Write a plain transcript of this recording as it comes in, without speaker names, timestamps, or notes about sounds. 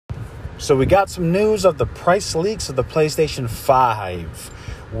So we got some news of the price leaks of the PlayStation 5.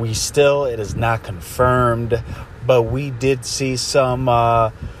 It is not confirmed, but we did see some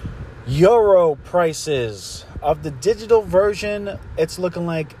euro prices of the digital version. It's looking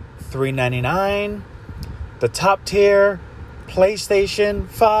like $399. The top tier PlayStation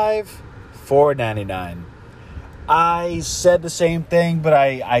 5, $499. I said the same thing, but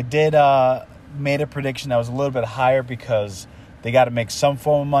I did made a prediction that was a little bit higher because they got to make some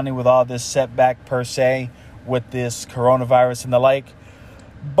form of money with all this setback per se with this coronavirus and the like.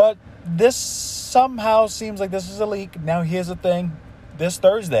 But this somehow seems like this is a leak. Now here's the thing. This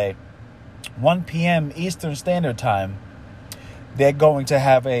Thursday, 1 p.m. Eastern Standard Time, they're going to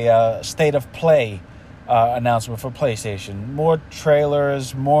have a state of play announcement for PlayStation. More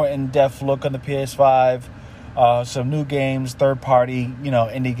trailers, more in-depth look on the PS5, some new games, third-party,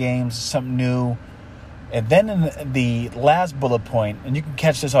 indie games, something new. And then in the last bullet point, and you can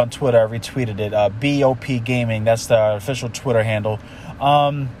catch this on Twitter, I retweeted it, BOP Gaming, that's the official Twitter handle.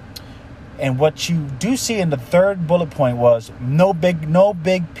 And what you do see in the third bullet point was no big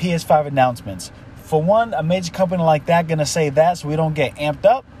PS5 announcements. For one, a major company like that going to say that so we don't get amped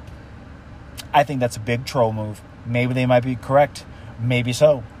up, I think that's a big troll move. Maybe they might be correct. Maybe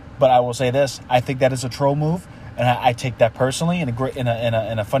so. But I will say this. I think that is a troll move. And I take that personally in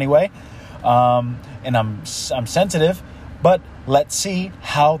a funny way. And I'm sensitive. But let's see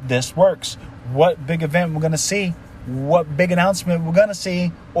how this works. What big event we're going to see. What big announcement we're going to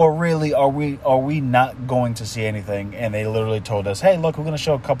see. Or really, are we not going to see anything? And they literally told us, hey, look, we're going to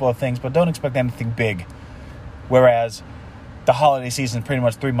show a couple of things. But don't expect anything big. Whereas the holiday season is pretty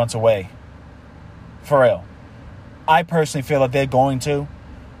much 3 months away. For real. I personally feel that they're going to,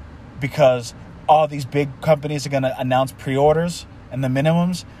 because all these big companies are going to announce pre-orders and the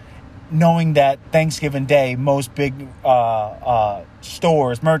minimums, knowing that Thanksgiving Day, most big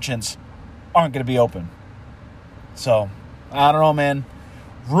stores, merchants, aren't going to be open. So, I don't know, man.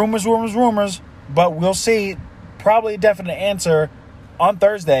 Rumors, but we'll see. Probably a definite answer on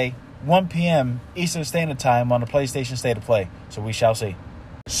Thursday, 1 p.m. Eastern Standard Time on the PlayStation State of Play. So we shall see.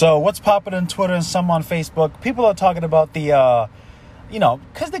 So what's popping on Twitter and some on Facebook? People are talking about the,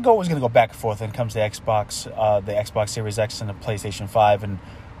 because they're always going to go back and forth when it comes to Xbox, the Xbox Series X and the PlayStation 5 and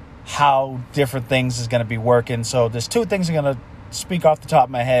how different things is going to be working. So there's two things I'm going to speak off the top of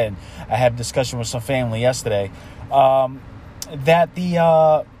my head. I had a discussion with some family yesterday that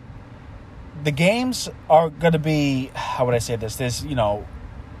the games are going to be, how would I say this? There's,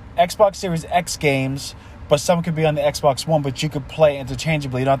 Xbox Series X games, but some could be on the Xbox One, but you could play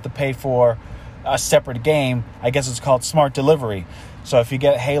interchangeably. You don't have to pay for a separate game. I guess it's called Smart Delivery. So if you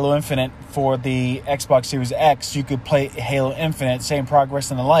get Halo Infinite for the Xbox Series X, you could play Halo Infinite, same progress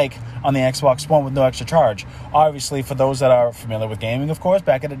and the like, on the Xbox One with no extra charge. Obviously, for those that are familiar with gaming, of course,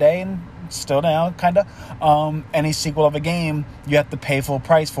 back in the day and still now, kind of, any sequel of a game, you have to pay full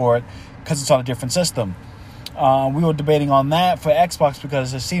price for it because it's on a different system. We were debating on that for Xbox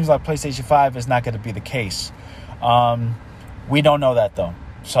because it seems like PlayStation 5 is not going to be the case. We don't know that, though.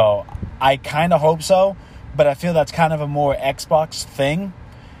 So I kind of hope so, but I feel that's kind of a more Xbox thing.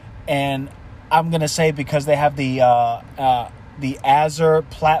 And I'm going to say because they have the Azure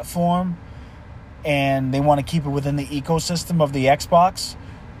platform and they want to keep it within the ecosystem of the Xbox.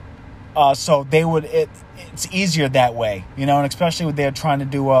 So they would, it's easier that way, and especially when they're trying to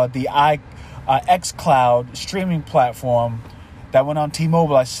do the xCloud streaming platform that went on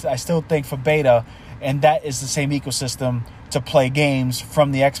T-Mobile, I still think for beta, and that is the same ecosystem to play games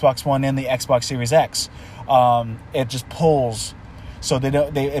from the Xbox One and the Xbox Series X. It just pulls, so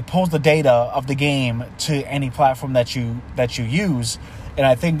it pulls the data of the game to any platform that you use, and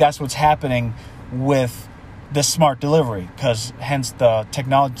I think that's what's happening with the Smart Delivery, because hence the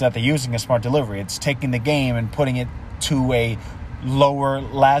technology that they're using is Smart Delivery. It's taking the game and putting it to a lower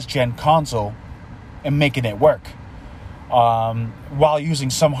last-gen console and making it work while using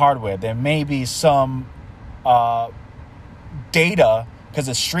some hardware. There may be some data because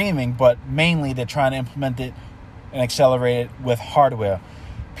it's streaming, but mainly they're trying to implement it and accelerate it with hardware.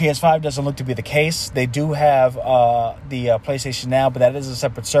 PS5 doesn't look to be the case. They do have the PlayStation Now, but that is a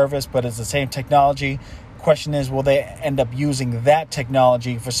separate service, but it's the same technology. Question is, will they end up using that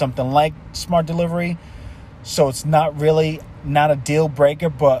technology for something like Smart Delivery? So it's not a deal breaker,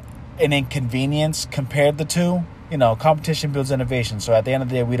 but an inconvenience compared the two. Competition builds innovation. So at the end of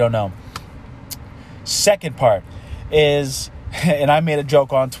the day, we don't know. Second part is, and I made a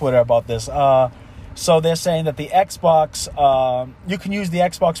joke on Twitter about this. So they're saying that the Xbox, you can use the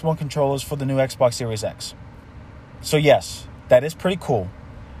Xbox One controllers for the new Xbox Series X. So yes, that is pretty cool.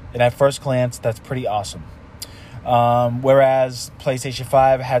 And at first glance, that's pretty awesome. Whereas PlayStation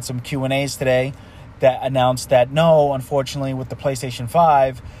 5 had some Q&As today that announced that no, unfortunately, with the PlayStation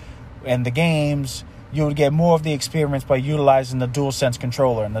 5 and the games, you would get more of the experience by utilizing the DualSense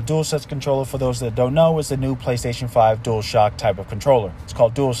controller. And the DualSense controller, for those that don't know, is the new PlayStation 5 DualShock type of controller. It's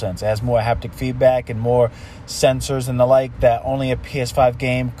called DualSense. It has more haptic feedback and more sensors and the like that only a PS5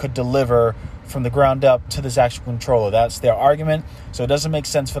 game could deliver from the ground up to this actual controller. That's their argument. So it doesn't make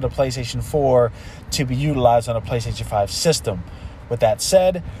sense for the PlayStation 4 to be utilized on a PlayStation 5 system. With that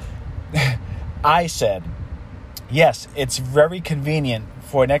said, I said, yes, it's very convenient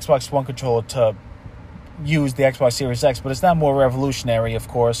for an Xbox One controller to use the Xbox Series X, but it's not more revolutionary, of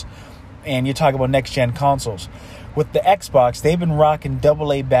course. And you're talking about next-gen consoles. With the Xbox, they've been rocking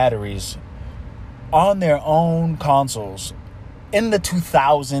AA batteries on their own consoles in the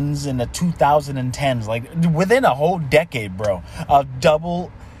 2000s and the 2010s, like within a whole decade, bro. AA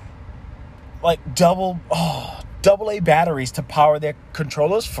batteries to power their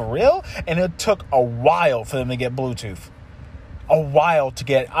controllers, for real? And it took a while for them to get Bluetooth. I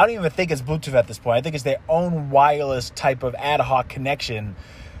don't even think it's Bluetooth at this point. I think it's their own wireless type of ad hoc connection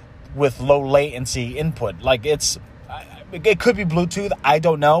with low latency input. Like it could be Bluetooth. I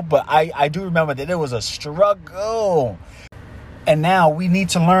don't know, but I do remember that it was a struggle. And now we need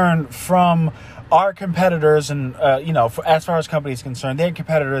to learn from our competitors and, as far as companies concerned, their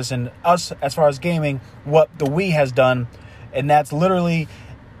competitors and us as far as gaming, what the Wii has done. And that's literally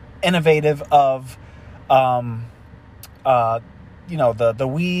innovative of, the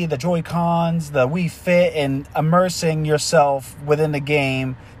Wii, the Joy-Cons, the Wii Fit, and immersing yourself within the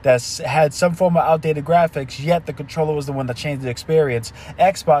game that's had some form of outdated graphics, yet the controller was the one that changed the experience.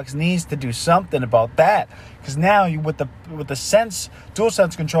 Xbox needs to do something about that, because now with the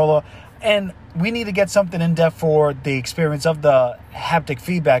DualSense controller, and we need to get something in depth for the experience of the haptic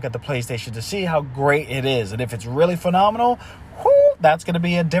feedback at the PlayStation to see how great it is, and if it's really phenomenal, that's going to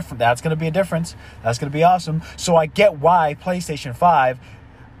be a difference. That's going to be awesome. So I get why PlayStation 5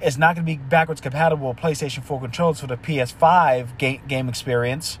 is not going to be backwards compatible with PlayStation 4 controllers for the PS5 game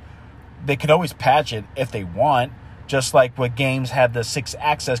experience. They could always patch it if they want, just like what games had the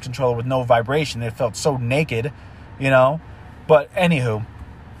 6-axis controller with no vibration. It felt so naked, But anywho,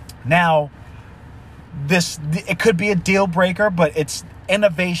 now it could be a deal breaker, but it's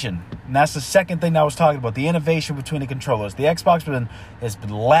innovation. And that's the second thing I was talking about, the innovation between the controllers. The Xbox has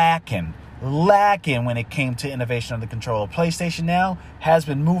been lacking when it came to innovation on the controller. PlayStation now has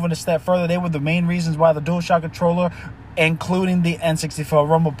been moving a step further. They were the main reasons why the DualShock controller, including the N64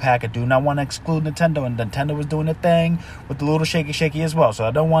 Rumble Pack, I do not want to exclude Nintendo, and Nintendo was doing a thing with the little shaky as well. So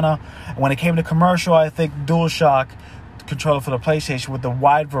I don't want to, when it came to commercial, I think DualShock controller for the PlayStation with the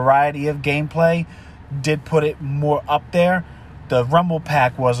wide variety of gameplay did put it more up there. The Rumble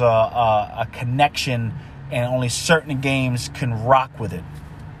Pack was a connection, and only certain games can rock with it.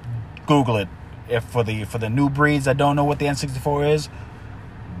 Google it. If for the new breeds that don't know what the N64 is,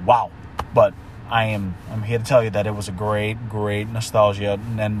 wow. But I'm here to tell you that it was a great nostalgia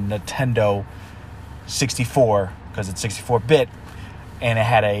and Nintendo 64, because it's 64-bit, and it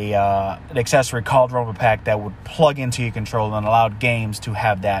had an accessory called Rumble Pack that would plug into your controller and allowed games to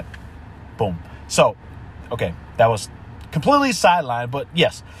have that. Boom. So, okay, that was completely sidelined, but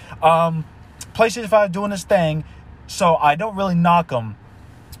yes, PlayStation 5 doing this thing, so I don't really knock them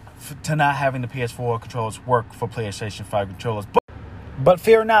to not having the PS4 controllers work for PlayStation 5 controllers. But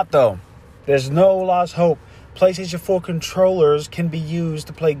fear not, though. There's no lost hope. PlayStation 4 controllers can be used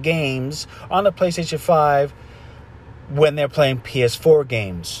to play games on the PlayStation 5 when they're playing PS4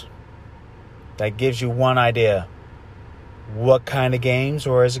 games. That gives you one idea. What kind of games,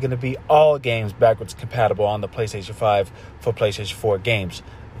 or is it going to be all games backwards compatible on the PlayStation 5 for PlayStation 4 games?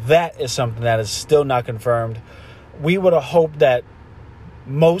 That is something that is still not confirmed. We would have hoped that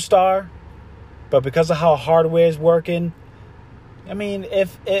most are, but because of how hardware is working, let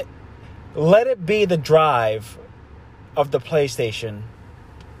it be the drive of the PlayStation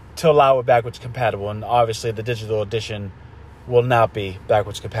to allow it backwards compatible, and obviously the digital edition will not be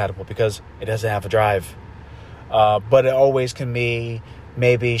backwards compatible because it doesn't have a drive. But it always can be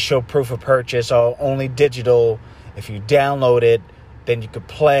maybe show proof of purchase or only digital. If you download it, then you could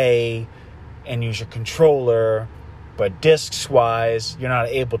play and use your controller. But discs-wise, you're not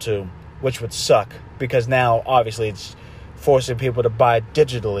able to, which would suck. Because now, obviously, it's forcing people to buy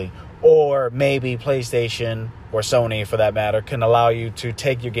digitally. Or maybe PlayStation, or Sony for that matter, can allow you to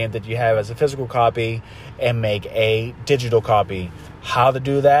take your game that you have as a physical copy and make a digital copy. How to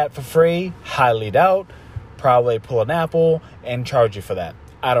do that for free? Highly doubt. Probably pull an Apple and charge you for that.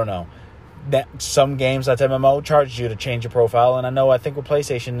 I don't know. that some games that's MMO charges you to change your profile, and I think with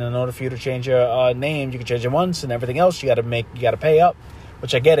PlayStation, in order for you to change your name, you can change it once, and everything else you got to pay up,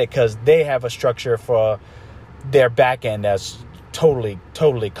 which I get it because they have a structure for their back end that's totally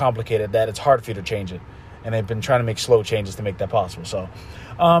complicated that it's hard for you to change it, and they've been trying to make slow changes to make that possible. So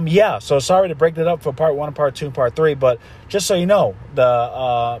so sorry to break that up for part 1, part 2, part 3, but just so you know,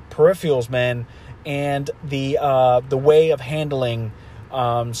 the peripherals, man, and the way of handling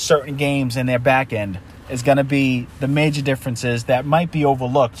certain games in their back end is going to be the major differences that might be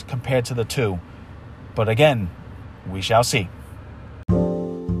overlooked compared to the two. But again, we shall see.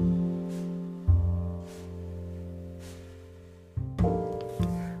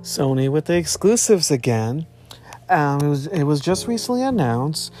 Sony with the exclusives again. It was just recently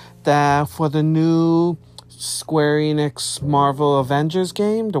announced that for the new Square Enix Marvel Avengers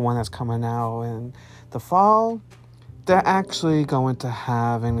game, the one that's coming out in the fall, they're actually going to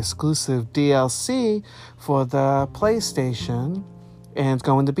have an exclusive DLC for the PlayStation, and it's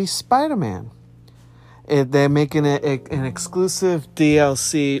going to be Spider-Man. They're making it an exclusive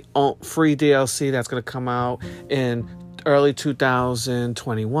DLC, free DLC that's going to come out in early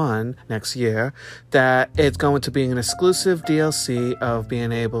 2021, next year, that it's going to be an exclusive DLC of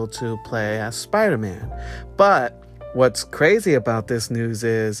being able to play as Spider-Man. But what's crazy about this news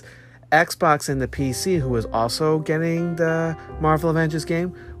is Xbox and the PC, who is also getting the Marvel Avengers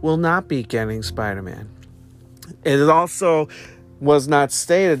game, will not be getting Spider-Man. It also was not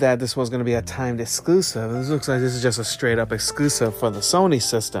stated that this was going to be a timed exclusive. This looks like this is just a straight up exclusive for the Sony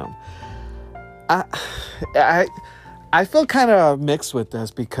system. I feel kind of mixed with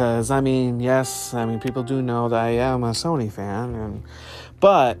this because, people do know that I am a Sony fan,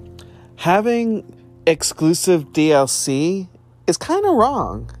 but having exclusive DLC is kind of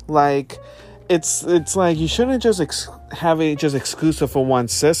wrong. Like, it's like you shouldn't just have it just exclusive for one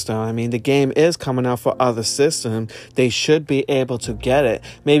system. I mean, the game is coming out for other systems. They should be able to get it.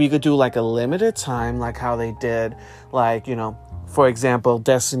 Maybe you could do like a limited time, like how they did, for example,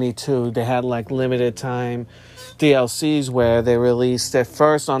 Destiny 2. They had like limited time DLCs where they released it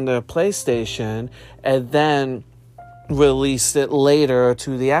first on the PlayStation and then released it later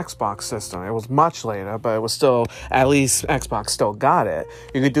to the Xbox system. It was much later, but it was still, at least Xbox still got it.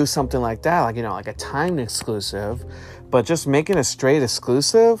 You could do something like that, like a timed exclusive, but just making a straight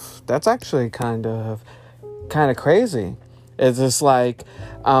exclusive, that's actually kind of crazy. It's just like,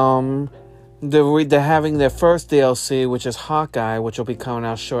 they're having their first DLC, which is Hawkeye, which will be coming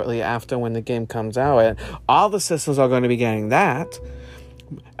out shortly after when the game comes out. And all the systems are going to be getting that.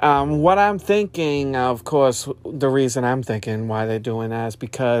 What I'm thinking, of course, the reason I'm thinking why they're doing that is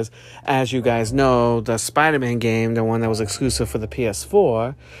because, as you guys know, the Spider-Man game, the one that was exclusive for the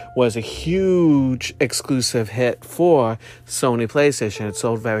PS4, was a huge exclusive hit for Sony PlayStation. It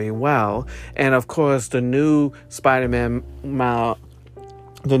sold very well. And, of course, the new Spider-Man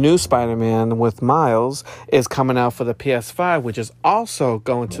with Miles is coming out for the PS5, which is also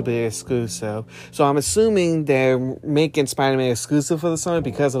going to be exclusive. So I'm assuming they're making Spider-Man exclusive for the Sony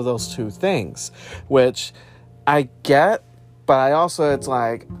because of those two things, which I get, but I also, it's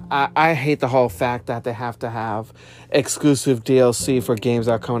like, I hate the whole fact that they have to have exclusive DLC for games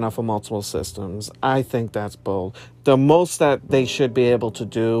that are coming out for multiple systems. I think that's bold. The most that they should be able to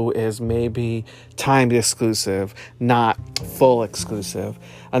do is maybe timed exclusive, not full exclusive.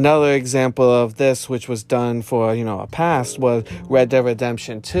 Another example of this, which was done for, a past, was Red Dead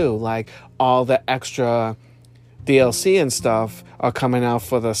Redemption 2. Like, all the extra DLC and stuff are coming out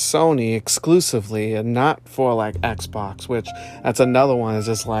for the Sony exclusively and not for like Xbox, which that's another one. Is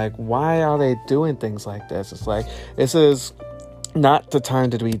just like, why are they doing things like this? It's like, this is not the time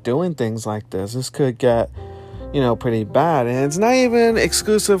to be doing things like this. This could get, pretty bad. And it's not even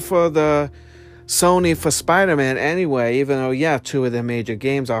exclusive for the Sony for Spider-Man anyway, even though, two of their major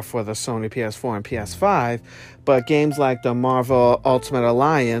games are for the Sony PS4 and PS5, but games like the Marvel Ultimate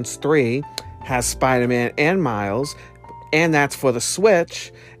Alliance 3 has Spider-Man and Miles, and that's for the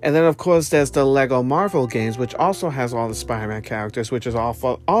Switch. And then, of course, there's the Lego Marvel games, which also has all the Spider-Man characters, which is all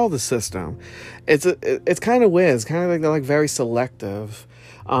for all the system. It's kind of weird. It's kind of like they're like very selective.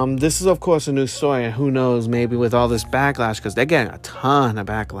 This is, of course, a new story, and who knows, maybe with all this backlash, because they're getting a ton of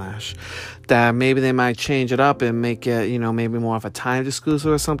backlash, that maybe they might change it up and make it, maybe more of a timed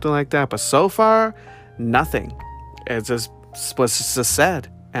exclusive or something like that. But so far, nothing. It's just what's just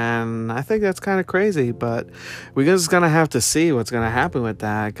said. And I think that's kind of crazy, but we're just going to have to see what's going to happen with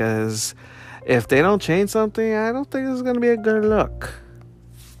that, because if they don't change something, I don't think this is going to be a good look.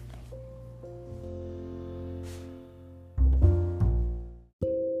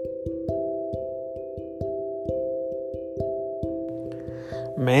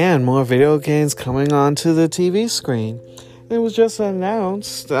 Man, more video games coming onto the TV screen. It was just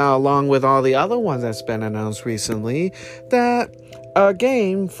announced, along with all the other ones that's been announced recently, that a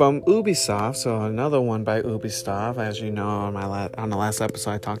game from Ubisoft, so another one by Ubisoft, as you know, on the last episode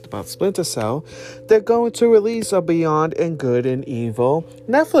I talked about Splinter Cell, they're going to release a Beyond and Good and Evil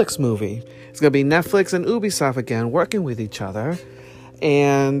Netflix movie. It's going to be Netflix and Ubisoft again working with each other.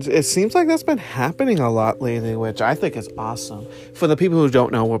 And it seems like that's been happening a lot lately, which I think is awesome. For the people who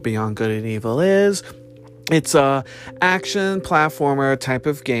don't know what Beyond Good and Evil is, it's a action platformer type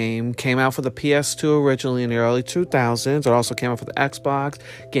of game. Came out for the PS2 originally in the early 2000s. It also came out for the Xbox,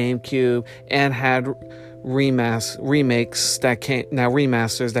 GameCube, and had remasters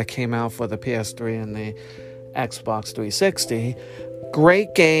that came out for the PS3 and the Xbox 360.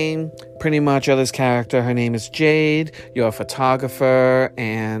 Great game. Pretty much of this character, her name is Jade. You're a photographer,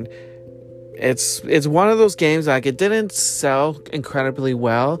 and it's one of those games, like, it didn't sell incredibly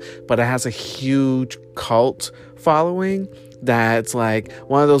well, but it has a huge cult following. That's like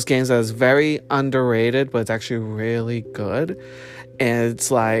one of those games that is very underrated, but it's actually really good. And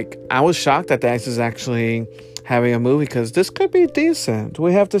it's like, I was shocked that this is actually having a movie, because this could be decent.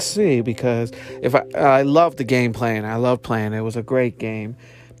 We have to see, because I love the gameplay and I love playing. It was a great game.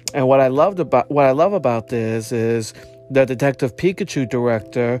 And what I love about this is the Detective Pikachu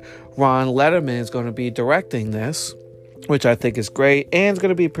director, Ron Letterman, is going to be directing this, which I think is great. And it's going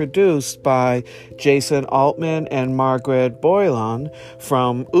to be produced by Jason Altman and Margaret Boylan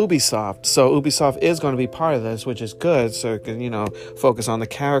from Ubisoft. So Ubisoft is going to be part of this, which is good. So it can, focus on the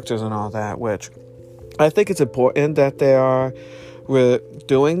characters and all that, which I think it's important that they are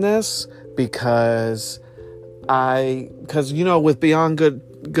doing this, because with Beyond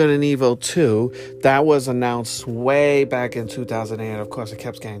Good and Evil 2, that was announced way back in 2008. Of course, it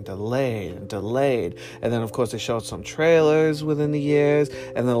kept getting delayed. And then, of course, they showed some trailers within the years.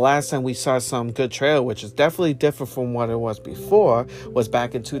 And then the last time we saw some good trailer, which is definitely different from what it was before, was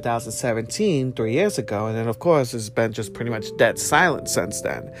back in 2017, 3 years ago. And then, of course, it's been just pretty much dead silent since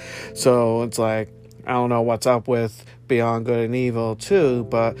then. So it's like, I don't know what's up with Beyond Good and Evil 2,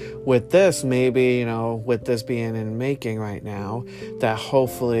 but with this, maybe, with this being in making right now, that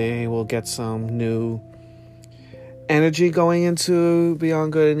hopefully we'll get some new energy going into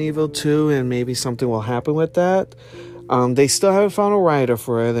Beyond Good and Evil 2, and maybe something will happen with that. They still haven't found a writer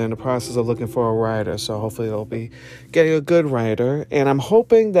for it. They're in the process of looking for a writer, so hopefully they'll be getting a good writer. And I'm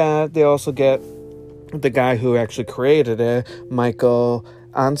hoping that they also get the guy who actually created it, Michael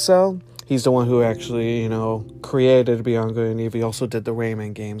Ansel. He's the one who actually, created Beyond Good and Evil. He also did the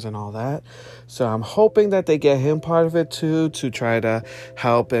Rayman games and all that. So I'm hoping that they get him part of it too, to try to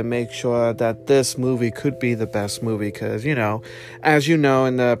help and make sure that this movie could be the best movie. Because, as you know,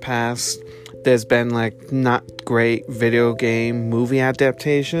 in the past, there's been not great video game movie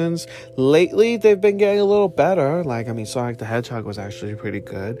adaptations. Lately, they've been getting a little better. Sonic the Hedgehog was actually pretty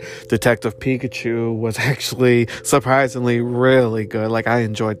good. Detective Pikachu was actually surprisingly really good. I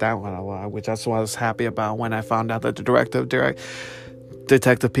enjoyed that one a lot, which that's what I was happy about when I found out that the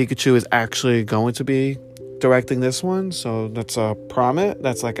Detective Pikachu is actually going to be directing this one. So that's a promise.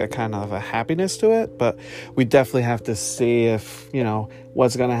 That's a kind of a happiness to it, but we definitely have to see if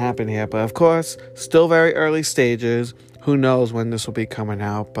what's going to happen here. But of course, still very early stages. Who knows when this will be coming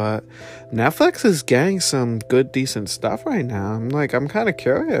out, but Netflix is getting some good decent stuff right now. I'm kind of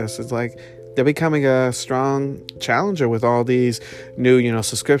curious. It's they're becoming a strong challenger with all these new,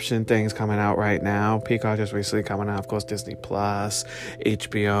 subscription things coming out right now. Peacock just recently coming out, of course, Disney Plus,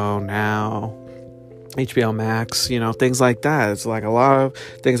 HBO Now, HBO Max, things like that. It's a lot of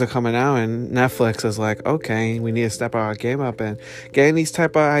things are coming out, and Netflix is okay, we need to step our game up and getting these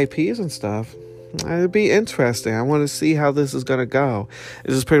type of IPs and stuff. It'd be interesting. I want to see how this is going to go.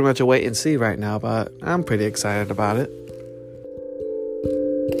 This is pretty much a wait and see right now, but I'm pretty excited about it.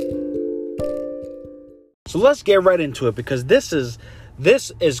 So let's get right into it, because this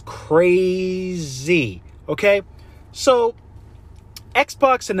is crazy. Okay? So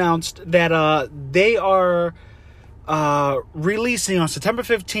Xbox announced that they are releasing on September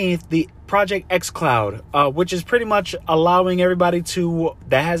 15th the Project X Cloud, which is pretty much allowing everybody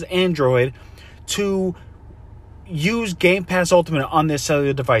that has Android to use Game Pass Ultimate on their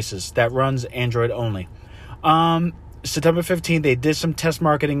cellular devices that runs Android only. September 15th, they did some test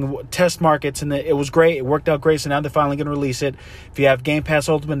markets, and it was great. It worked out great, so now they're finally going to release it. If you have Game Pass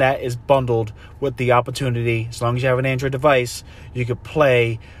Ultimate, that is bundled with the opportunity. As long as you have an Android device, you could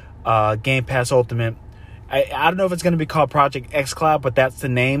play Game Pass Ultimate. I don't know if it's going to be called Project X Cloud, but that's the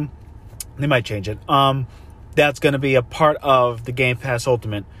name. They might change it. That's going to be a part of the Game Pass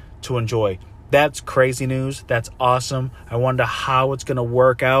Ultimate to enjoy. That's crazy news. That's awesome. I wonder how it's going to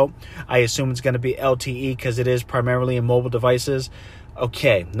work out. I assume it's going to be LTE because it is primarily in mobile devices.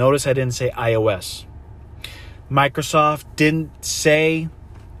 Okay, notice I didn't say iOS. Microsoft didn't say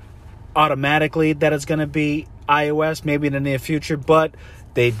automatically that it's going to be iOS, maybe in the near future, but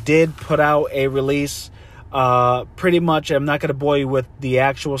they did put out a release. Pretty much, I'm not going to bore you with the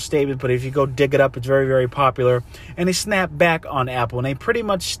actual statement, but if you go dig it up, it's very, very popular. And they snapped back on Apple, and they pretty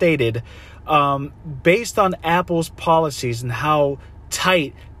much stated, based on Apple's policies and how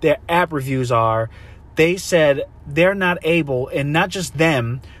tight their app reviews are, they said they're not able, and not just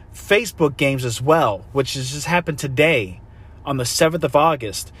them, Facebook games as well, which has just happened today on the 7th of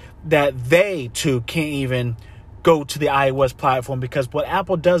August, that they too can't even go to the iOS platform, because what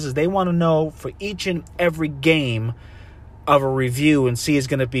Apple does is they want to know for each and every game of a review and see is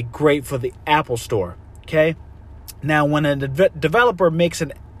going to be great for the Apple Store. Okay? Now, when a developer makes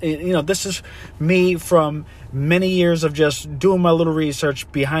an, this is me from many years of just doing my little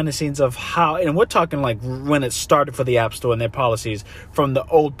research behind the scenes of how, and we're talking like when it started for the App Store and their policies from the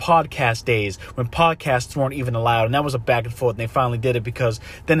old podcast days when podcasts weren't even allowed. And that was a back and forth. And they finally did it because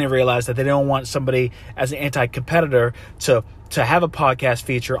then they realized that they don't want somebody as an anti-competitor to have a podcast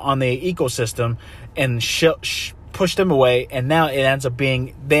feature on their ecosystem and push them away. And now it ends up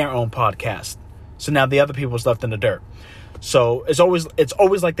being their own podcast. So now the other people's left in the dirt. So it's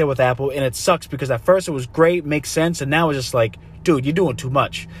always like that with Apple, and it sucks because at first it was great, makes sense, and now it's just like, dude, you're doing too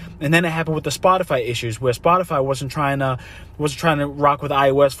much. And then it happened with the Spotify issues, where Spotify wasn't trying to rock with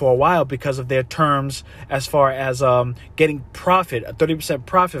iOS for a while because of their terms as far as getting profit, a 30%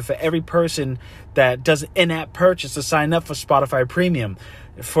 profit for every person that does an in-app purchase to sign up for Spotify Premium.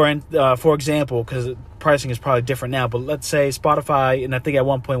 For example, because pricing is probably different now, but let's say Spotify, and I think at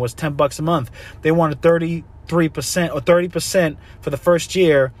one point was $10 a month, they wanted 33% or 30% for the first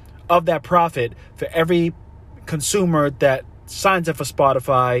year of that profit for every consumer that signs up for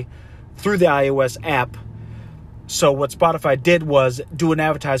Spotify through the iOS app. So what Spotify did was do an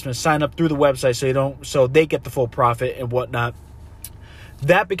advertisement, sign up through the website so they get the full profit and whatnot.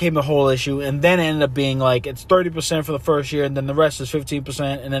 That became the whole issue, and then it ended up being like it's 30% for the first year, and then the rest is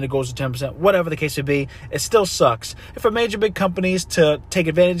 15%, and then it goes to 10%. Whatever the case may be, it still sucks. And for major big companies to take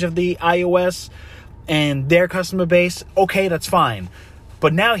advantage of the iOS and their customer base, okay, that's fine.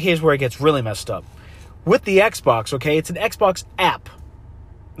 But now here's where it gets really messed up. With the Xbox, okay, it's an Xbox app.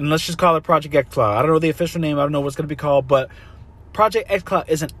 And let's just call it Project xCloud. I don't know the official name. I don't know what's going to be called, but Project xCloud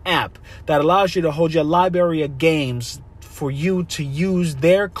is an app that allows you to hold your library of games for you to use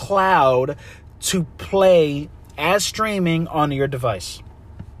their cloud to play as streaming on your device.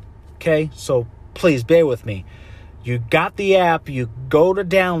 Okay, so please bear with me. You got the app, you go to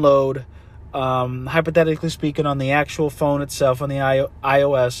download, hypothetically speaking, on the actual phone itself, on the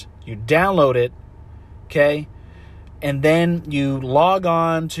iOS, you download it, okay, and then you log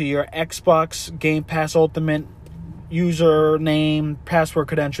on to your Xbox Game Pass Ultimate username, password,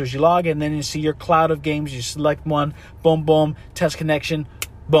 credentials. You log in, then you see your cloud of games. You select one, boom, boom, test connection,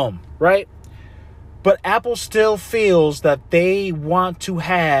 boom, right? But Apple still feels that they want to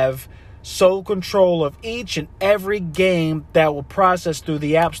have sole control of each and every game that will process through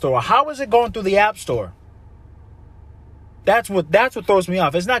the App Store. How is it going through the App Store? That's what throws me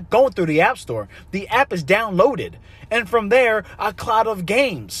off. It's not going through the App Store. The app is downloaded, and from there, a cloud of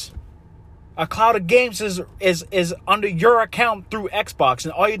games. A cloud of games is under your account through Xbox,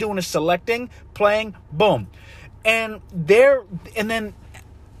 and all you're doing is selecting, playing, boom. And the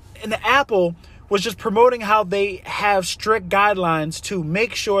Apple was just promoting how they have strict guidelines to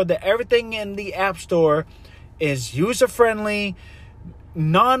make sure that everything in the App Store is user-friendly,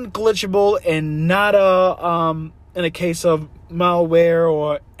 non-glitchable, and not in a case of malware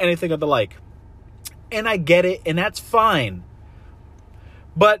or anything of the like. And I get it, and that's fine.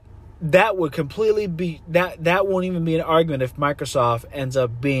 But that would completely be that won't even be an argument if Microsoft ends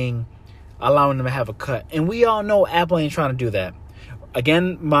up allowing them to have a cut. And we all know Apple ain't trying to do that.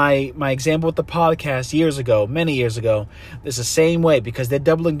 Again, my example with the podcast many years ago, is the same way, because they're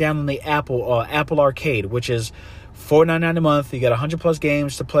doubling down on the Apple Arcade, which is $4.99 a month. You get 100 plus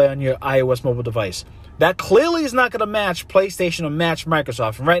games to play on your iOS mobile device. That clearly is not going to match PlayStation or match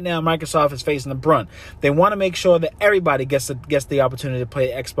Microsoft. And right now, Microsoft is facing the brunt. They want to make sure that everybody gets the opportunity to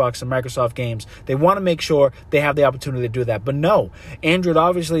play Xbox and Microsoft games. They want to make sure they have the opportunity to do that. But no, Android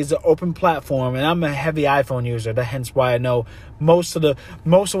obviously is an open platform, and I'm a heavy iPhone user. Hence why I know most of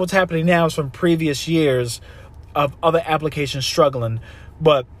what's happening now is from previous years of other applications struggling.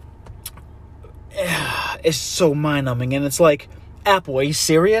 But it's so mind-numbing, and it's like, Apple, are you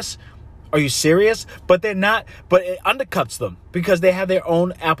serious? Are you serious? But they're not. But it undercuts them because they have their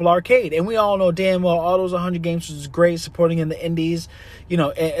own Apple Arcade, and we all know damn well all those 100 games is great, supporting in the indies. You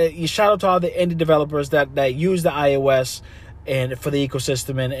know, you shout out to all the indie developers that use the iOS and for the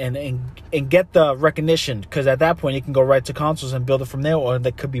ecosystem and get the recognition, because at that point you can go right to consoles and build it from there, or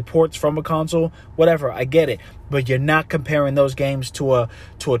there could be ports from a console, whatever. I get it, but you're not comparing those games to a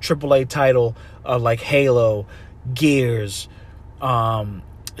AAA title like Halo, Gears,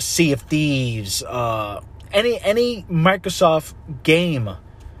 Sea of Thieves, any Microsoft game.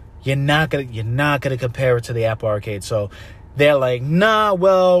 You're not gonna compare it to the Apple Arcade. So they're like, nah,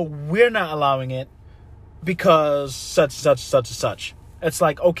 well, we're not allowing it because such and such. It's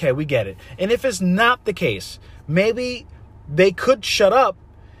like, okay, we get it. And if it's not the case, maybe they could shut up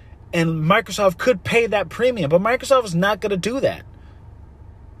and Microsoft could pay that premium. But Microsoft is not gonna do that.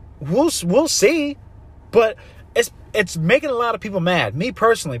 We'll see, but it's making a lot of people mad. Me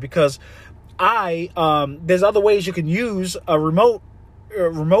personally, because there's other ways you can use a remote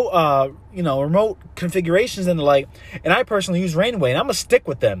configurations and the like, and I personally use Rainway, and I'm gonna stick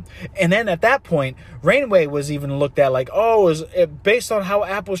with them. And then at that point, Rainway was even looked at like, oh, is it based on how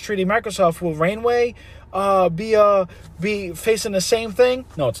Apple's treating Microsoft, will Rainway be facing the same thing?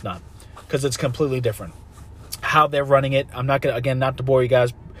 No, it's not, because it's completely different how they're running it. I'm not gonna, again, not to bore you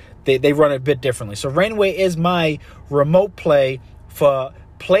guys. They run it a bit differently. So Rainway is my remote play for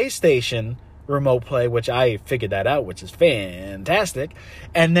PlayStation remote play, which I figured that out, which is fantastic.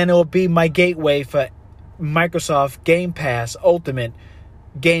 And then it will be my gateway for Microsoft Game Pass Ultimate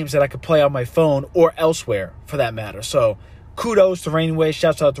games that I could play on my phone or elsewhere for that matter. So kudos to Rainway.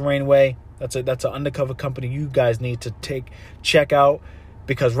 Shouts out to Rainway. That's an undercover company you guys need to check out,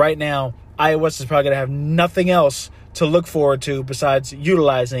 because right now iOS is probably going to have nothing else to look forward to besides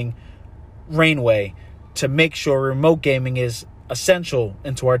utilizing Rainway to make sure remote gaming is essential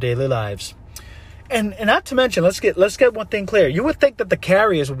into our daily lives. And not to mention, let's get one thing clear. You would think that the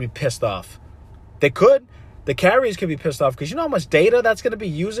carriers would be pissed off. They could. The carriers could be pissed off because you know how much data that's going to be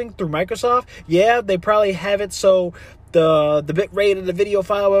using through Microsoft? Yeah, they probably have it so the bit rate of the video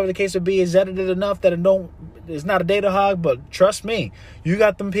file, whatever the case would be, is edited enough that it's not a data hog. But trust me, you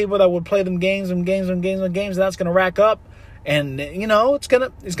got them people that would play them games, and that's going to rack up. And, you know, it's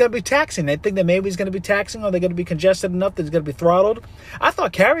gonna be taxing. They think that maybe it's going to be taxing, or they're going to be congested enough that it's going to be throttled. I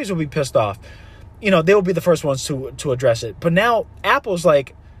thought carriers would be pissed off. You know, they will be the first ones to address it. But now Apple's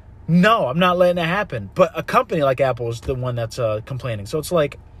like, no, I'm not letting it happen. But a company like Apple is the one that's complaining. So it's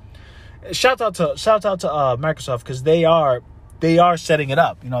like, shout out to Microsoft, because they are setting it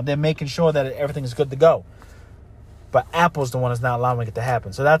up. You know, they're making sure that everything is good to go. But Apple's the one that's not allowing it to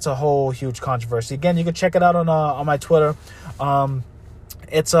happen. So that's a whole huge controversy. Again, you can check it out on my Twitter.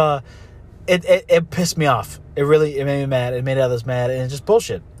 It pissed me off. It made me mad. It made others mad, and it's just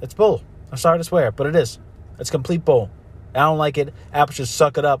bullshit. It's bull. I'm sorry to swear, but it is. It's complete bull. I don't like it. Apple should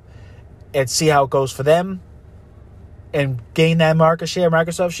suck it up and see how it goes for them and gain that market share.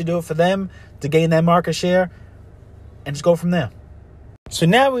 Microsoft should do it for them to gain that market share and just go from there. So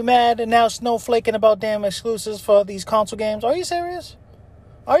now we mad and now snowflaking about damn exclusives for these console games. Are you serious?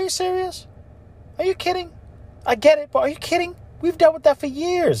 Are you serious? Are you kidding? I get it, but are you kidding? We've dealt with that for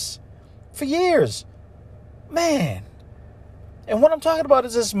years. For years. Man. And what I'm talking about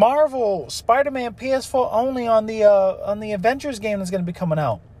is this Marvel Spider-Man PS4 only on the Avengers game that's going to be coming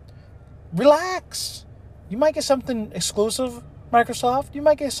out. Relax. You might get something exclusive, Microsoft. You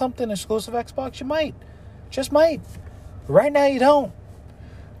might get something exclusive, Xbox. You might. Just might. Right now, you don't.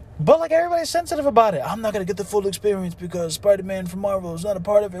 But like, everybody's sensitive about it. I'm not going to get the full experience because Spider-Man from Marvel is not a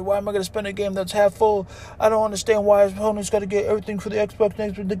part of it. Why am I going to spend a game that's half full? I don't understand why Sony's got to get everything for the Xbox.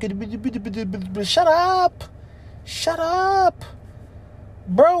 Shut up. Shut up.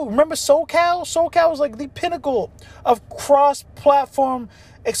 Bro, remember SoCal? SoCal was like the pinnacle of cross-platform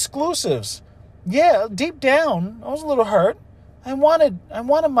exclusives. Yeah, deep down, I was a little hurt. I wanted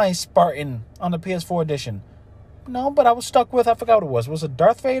my Spartan on the PS4 edition. No, but I was stuck with, I forgot what it was. Was it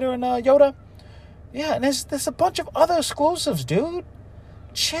Darth Vader and Yoda? Yeah, and there's a bunch of other exclusives, dude.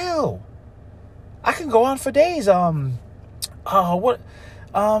 Chill. I can go on for days. Tekken.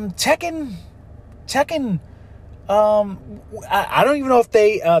 I don't even know if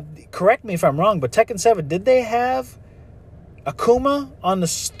they, correct me if I'm wrong, but Tekken 7, did they have Akuma on the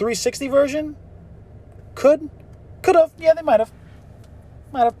 360 version? Could have. Yeah, they might have.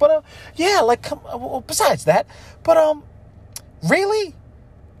 But, yeah, like, besides that, but, really?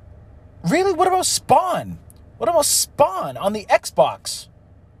 Really? What about Spawn? What about Spawn on the Xbox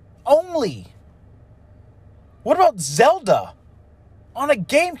only? What about Zelda on a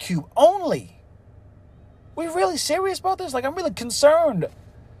GameCube only? We really serious about this? Like, I'm really concerned.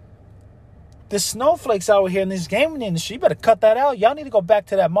 the snowflakes out here in this gaming industry. You better cut that out. Y'all need to go back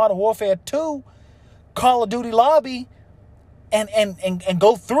to that Modern Warfare 2 Call of Duty lobby and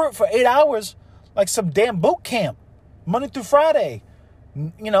go through it for 8 hours like some damn boot camp. Monday through Friday.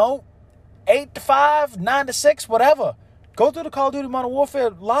 8 to 5, 9 to 6, whatever. Go through the Call of Duty Modern Warfare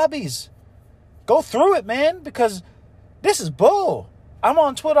lobbies. Go through it, man, because this is bull. I'm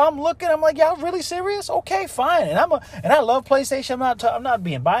on Twitter. I'm looking. I'm like, y'all really serious? Okay, fine. And I love PlayStation. I'm not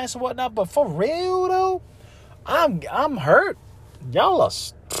being biased or whatnot. But for real though, I'm hurt. Y'all are.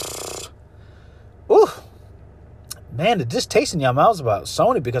 Ooh, man, the distaste in your mouths about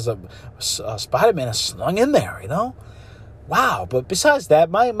Sony because of Spider-Man is slung in there. Wow. But besides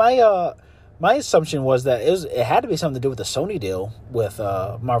that, my assumption was that it had to be something to do with the Sony deal with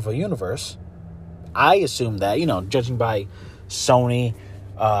Marvel Universe. I assumed that, judging by Sony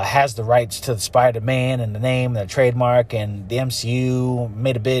has the rights to the Spider-Man and the name and the trademark, and the MCU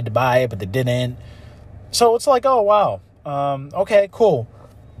made a bid to buy it, but they didn't. So it's like, oh, wow. Okay, cool.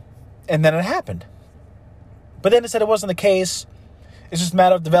 And then it happened. But then it said it wasn't the case. It's just a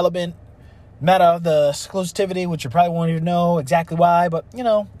matter of development, matter of the exclusivity, which you probably won't even know exactly why, but,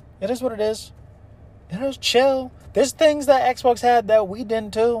 it is what it is. It is chill. There's things that Xbox had that we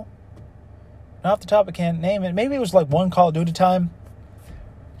didn't too. Off the top, I can't name it. Maybe it was like one Call of Duty time.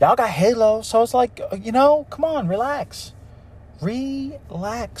 Y'all got Halo, so it's like, come on, relax.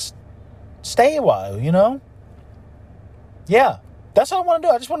 Relax. Stay a while, Yeah, that's all I want to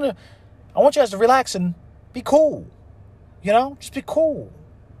do. I want you guys to relax and be cool. Just be cool.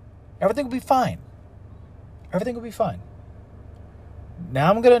 Everything will be fine. Everything will be fine.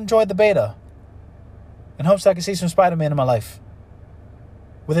 Now I'm going to enjoy the beta in hopes that I can see some Spider-Man in my life.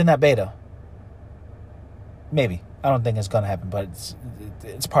 Within that beta. Maybe. I don't think it's going to happen, but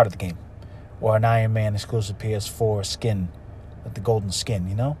it's part of the game. Or an Iron Man exclusive PS4 skin. With the golden skin,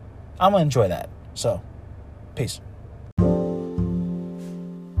 I'm going to enjoy that. So, peace.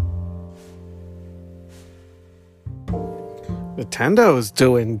 Nintendo is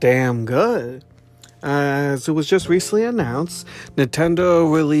doing damn good. As it was just recently announced,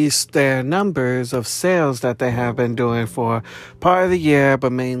 Nintendo released their numbers of sales that they have been doing for part of the year,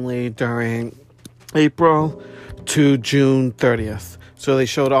 but mainly during April to June 30th. So they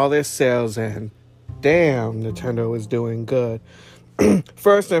showed all their sales, and damn, Nintendo is doing good.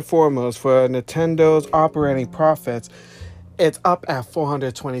 First and foremost, for Nintendo's operating profits, it's up at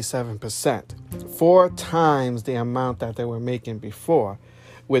 427%. 4 times the amount that they were making before.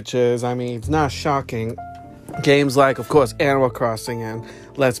 Which is, it's not shocking. Games like, of course, Animal Crossing, and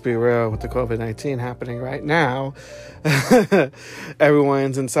let's be real, with the COVID-19 happening right now,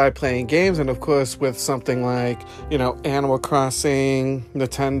 everyone's inside playing games. And of course, with something like, Animal Crossing,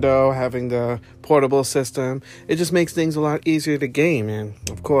 Nintendo having the portable system, it just makes things a lot easier to game. And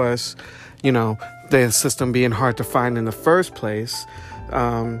of course, the system being hard to find in the first place,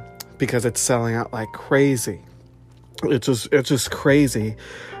 because it's selling out like crazy. It's just crazy.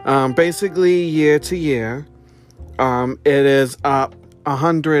 Basically, year to year, it is up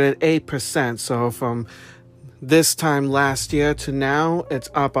 108%. So from this time last year to now, it's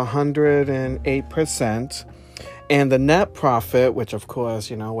up 108%. And the net profit, which of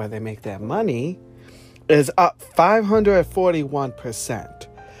course, where they make their money, is up 541%.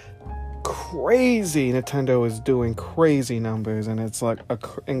 Crazy. Nintendo is doing crazy numbers, and it's like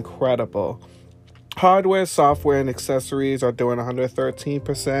incredible. Hardware, software, and accessories are doing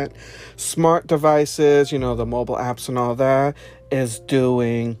 113%. Smart devices, the mobile apps and all that, is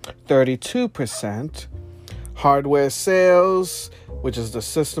doing 32%. Hardware sales, which is the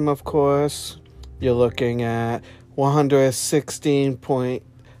system, of course, you're looking at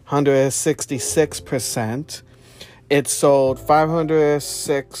 166%. It sold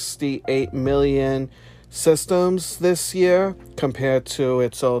 568 million systems this year compared to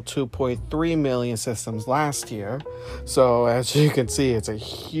it sold 2.3 million systems last year. So as you can see, it's a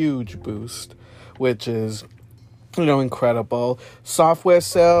huge boost, which is incredible. Software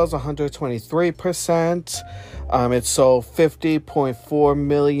sales 123%. It sold 50.4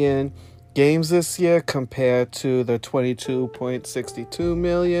 million games this year compared to the 22.62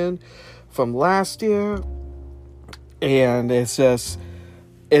 million from last year. And it's just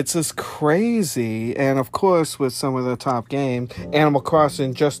crazy. And of course, with some of the top games, Animal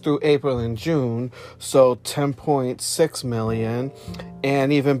Crossing just through April and June sold 10.6 million.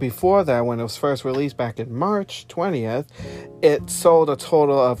 And even before that, when it was first released back in March 20th, it sold a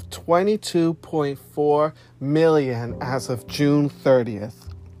total of 22.4 million as of June 30th.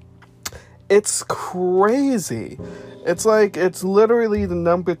 It's crazy. It's literally the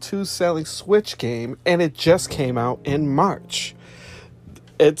number 2 selling Switch game, and it just came out in March.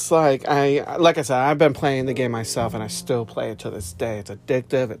 It's like I said, I've been playing the game myself, and I still play it to this day. It's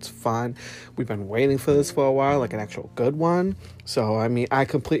addictive. It's fun. We've been waiting for this for a while, like an actual good one. So I mean, I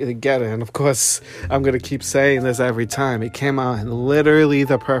completely get it. And of course, I'm gonna keep saying this every time. It came out in literally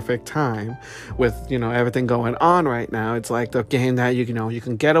the perfect time, with everything going on right now. It's like the game that you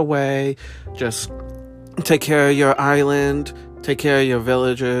can get away, just take care of your island, take care of your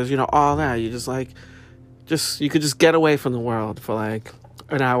villagers, all that. You you could just get away from the world for like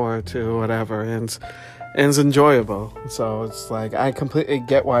an hour or two, whatever, and it's enjoyable. So it's like, I completely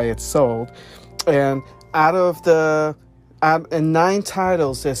get why it's sold. And and 9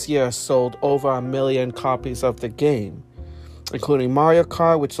 titles this year sold over 1 million copies of the game, including Mario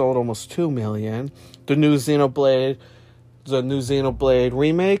Kart, which sold almost 2 million, the new Xenoblade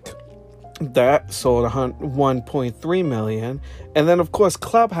remake, that sold 1.3 million. And then, of course,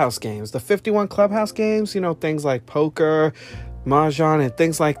 Clubhouse games. The 51 Clubhouse games, things like poker, mahjong, and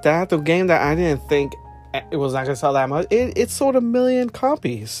things like that. The game that I didn't think it was not going to sell that much, it sold 1 million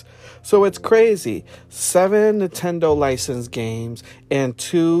copies. So it's crazy. 7 Nintendo licensed games and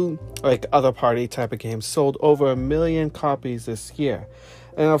 2 like other party type of games sold over 1 million copies this year.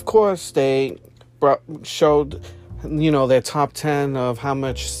 And of course, they showed their top 10 of how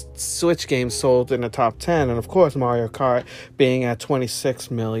much Switch games sold in the top 10. And of course, Mario Kart being at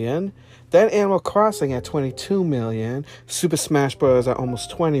 26 million. Then Animal Crossing at 22 million. Super Smash Bros. At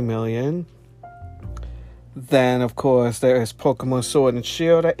almost 20 million. Then, of course, there is Pokemon Sword and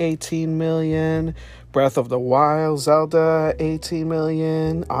Shield at 18 million. Breath of the Wild, Zelda at 18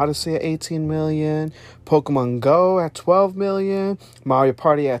 million. Odyssey at 18 million. Pokemon Go at 12 million. Mario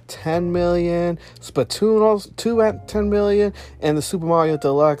Party at 10 million. Splatoon 2 at 10 million. And the Super Mario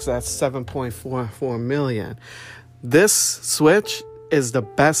Deluxe at 7.44 million. This Switch is the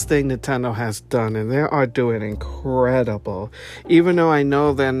best thing Nintendo has done, and they are doing incredible. Even though I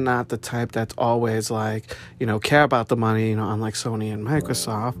know they're not the type that's always like, care about the money, unlike Sony and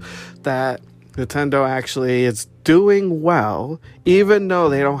Microsoft, that Nintendo actually is doing well, even though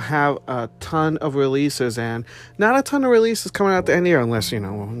they don't have a ton of releases, and not a ton of releases coming out the end of the year, unless, a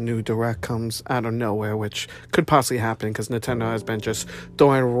new Direct comes out of nowhere, which could possibly happen, because Nintendo has been just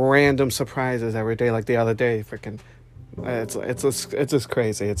throwing random surprises every day, like the other day, it's just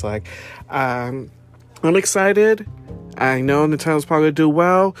crazy. It's like, I'm excited. I know Nintendo's probably going to do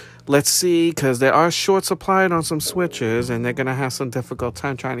well. Let's see, because they are short supplied on some Switches, and they're going to have some difficult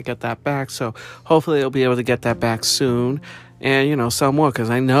time trying to get that back. So hopefully they'll be able to get that back soon and, sell more, because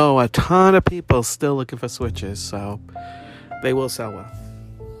I know a ton of people still looking for Switches. So they will sell well.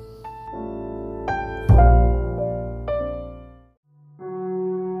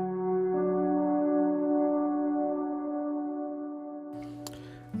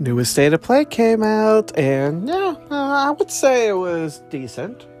 Newest State of Play came out, and I would say it was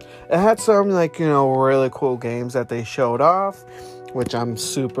decent. It had some, really cool games that they showed off, which I'm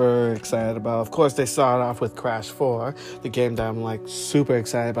super excited about. Of course, they started off with Crash 4, the game that I'm, super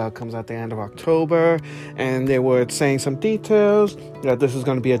excited about. It comes out the end of October, and they were saying some details that this is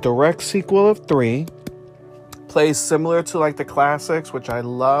going to be a direct sequel of 3. Plays similar to the classics, which I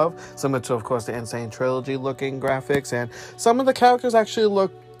love. Similar to, of course, the Insane Trilogy looking graphics, and some of the characters actually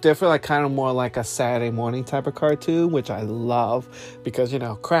look different, kind of more like a Saturday morning type of cartoon, which I love, because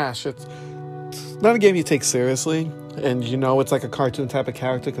Crash, it's not a game you take seriously, and it's like a cartoon type of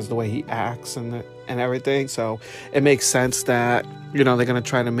character because the way he acts and everything. So it makes sense that they're gonna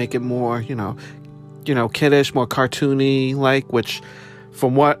try to make it more kiddish, more cartoony which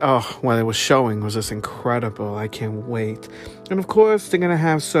from what it was showing was just incredible. I can't wait. And of course, they're going to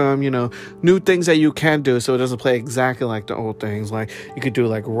have some, new things that you can do, so it doesn't play exactly like the old things. Like, you could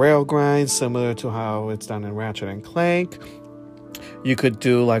do, rail grinds, similar to how it's done in Ratchet and Clank. You could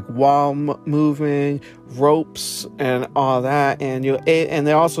do, wall moving, ropes, and all that. And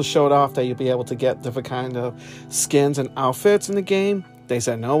they also showed off that you'll be able to get different kind of skins and outfits in the game. They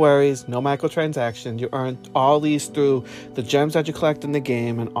said, no worries, no microtransactions. You earn all these through the gems that you collect in the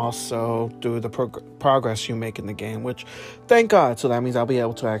game, and also through the progress you make in the game, which, thank God. So that means I'll be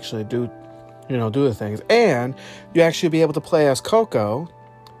able to actually do the things. And you actually be able to play as Coco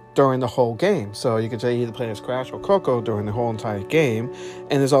during the whole game. So you can either play as Crash or Coco during the whole entire game.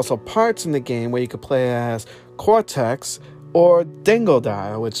 And there's also parts in the game where you could play as Cortex or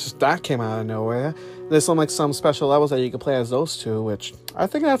Dingodile, which that came out of nowhere. There's some special levels that you can play as those two, which I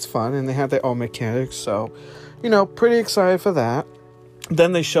think that's fun, and they have their own mechanics, so, pretty excited for that.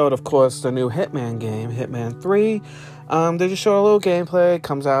 Then they showed, of course, the new Hitman game, Hitman 3. They just showed a little gameplay. It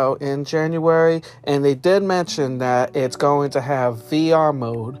comes out in January, and they did mention that it's going to have VR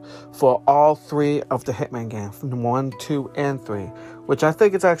mode for all 3 of the Hitman games, 1, 2, and 3, which I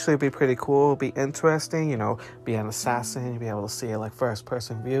think it's actually be pretty cool, be interesting, be an assassin, be able to see it like first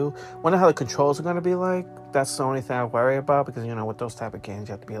person view. Wonder how the controls are going to be like. That's the only thing I worry about, because, with those type of games,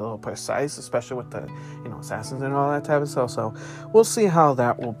 you have to be a little precise, especially with the, assassins and all that type of stuff. So we'll see how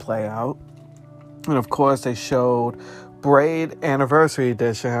that will play out. And of course, they showed Braid Anniversary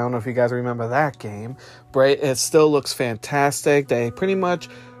Edition. I don't know if you guys remember that game. Braid, it still looks fantastic. They pretty much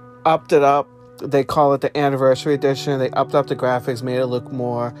upped it up. They call it the Anniversary Edition. They upped up the graphics, made it look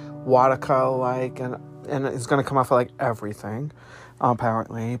more watercolor-like, and it's going to come out for, like, everything,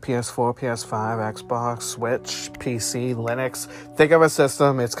 apparently. PS4, PS5, Xbox, Switch, PC, Linux. Think of a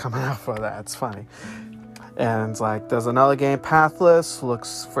system, it's coming out for that. It's funny. And, like, there's another game, Pathless.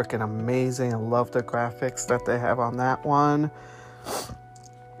 Looks freaking amazing. I love the graphics that they have on that one.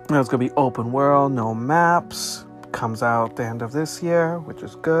 There's going to be open world, no maps. Comes out the end of this year, which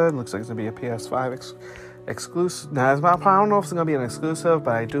is good. Looks like it's going to be a PS5 exclusive. Now, I don't know if it's going to be an exclusive,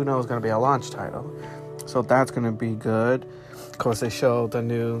 but I do know it's going to be a launch title. So that's going to be good. Of course, they showed the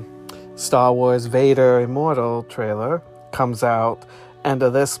new Star Wars Vader Immortal trailer. Comes out end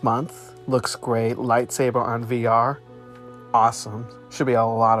of this month. Looks great. Lightsaber on VR. Awesome. Should be a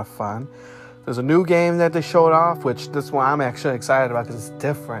lot of fun. There's a new game that they showed off, which this one I'm actually excited about because it's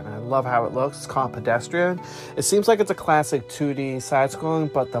different. I love how it looks. It's called Pedestrian. It seems like it's a classic 2D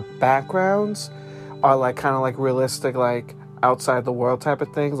side-scrolling, but the backgrounds are like kind of like realistic, like outside the world type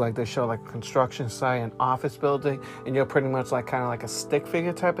of things. Like they show like a construction site, an office building, and you're pretty much like kind of like a stick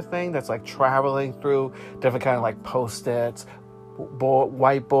figure type of thing that's like traveling through different kind of like post-its,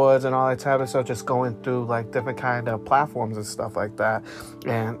 whiteboards and all that type of stuff, just going through like different kind of platforms and stuff like that.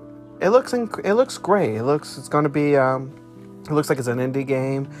 And it looks great. It looks like it's an indie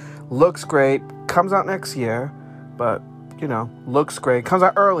game. Looks great. Comes out next year, but looks great. Comes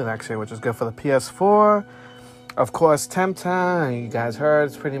out early next year, which is good for the PS4. Of course, Temtem, you guys heard,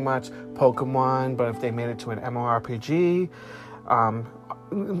 it's pretty much Pokemon, but if they made it to an MMORPG.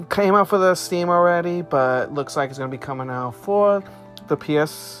 Came out for the Steam already, but looks like it's going to be coming out for the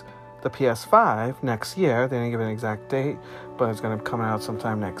PS5 next year. They didn't give an exact date, but it's going to be coming out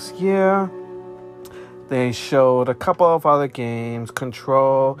sometime next year. They showed a couple of other games.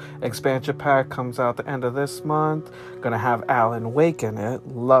 Control expansion pack comes out the end of this month. Going to have Alan Wake in it.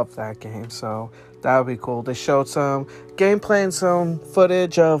 Love that game, so that would be cool. They showed some gameplay and some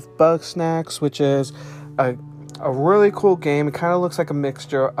footage of Bugsnax, which is a really cool game. It kind of looks like a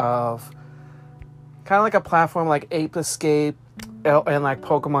mixture of kind of like a platform like Ape Escape and like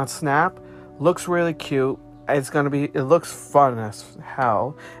Pokemon Snap. Looks really cute. It looks fun as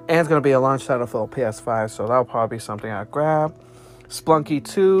hell. And it's going to be a launch title for the PS5, so that'll probably be something I'll grab. Splunky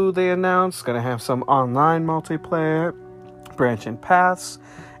 2, they announced. Going to have some online multiplayer, branching paths.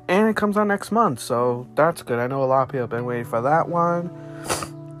 And it comes out next month, so that's good. I know a lot of people have been waiting for that one.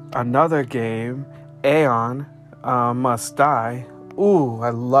 Another game, Aeon Must Die. Ooh, I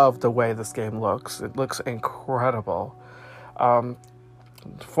love the way this game looks. It looks incredible.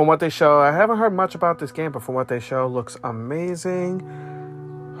 From what they show, I haven't heard much about this game, but from what they show, looks amazing.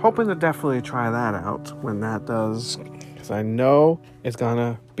 Hoping to definitely try that out when that does, because I know it's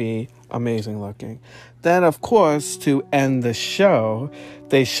gonna be amazing looking. Then, of course, to end the show,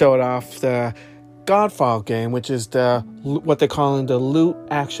 they showed off the Godfall game, which is what they're calling the loot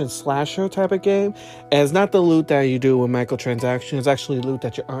action slasher type of game. And it's not the loot that you do with microtransactions. It's actually loot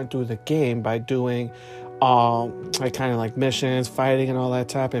that you earn through the game by doing like kind of like missions, fighting and all that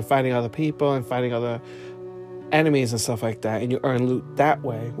type, and fighting other people and fighting other enemies and stuff like that. And you earn loot that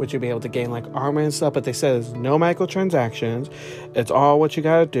way, which you'll be able to gain like armor and stuff. But they said there's no microtransactions. It's all what you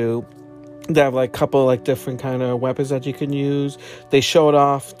gotta do. They have like a couple like different kind of weapons that you can use. They showed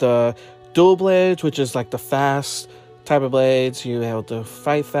off the dual blades, which is like the fast type of blades. You're able to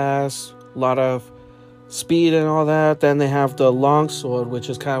fight fast, a lot of speed and all that. Then they have the long sword, which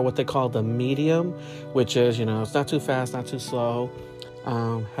is kind of what they call the medium, which is, it's not too fast, not too slow.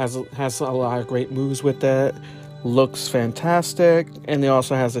 Has a lot of great moves with it. Looks fantastic. And they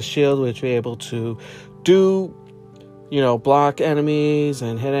also has a shield, which you're able to do, block enemies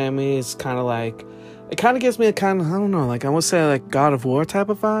and hit enemies. Kind of like, it kind of gives me a kind of, I don't know, like I would say like God of War type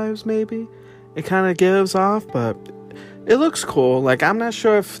of vibes, maybe. It kind of gives off, but it looks cool. Like, I'm not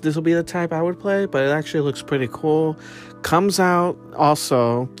sure if this will be the type I would play, but it actually looks pretty cool. Comes out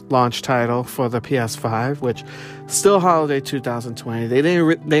also launch title for the PS5, which still holiday 2020. They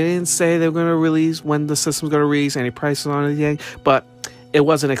didn't say they were going to release when the system's going to release, any prices on anything, but it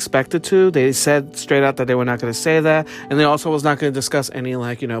wasn't expected to. They said straight out that they were not going to say that, and they also was not going to discuss any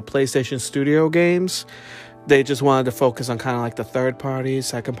PlayStation Studio games. They just wanted to focus on kind of like the third party,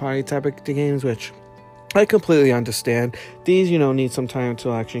 second party type of games, which I completely understand. These, need some time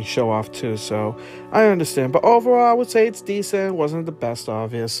to actually show off too, so I understand. But overall, I would say it's decent. It wasn't the best,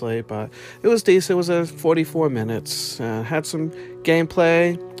 obviously, but it was decent. It was 44 minutes. Had some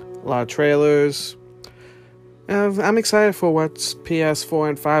gameplay, a lot of trailers. I'm excited for what PS4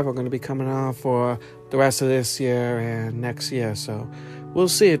 and 5 are going to be coming out for the rest of this year and next year, so we'll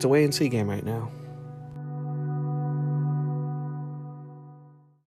see. It's a wait-and-see game right now.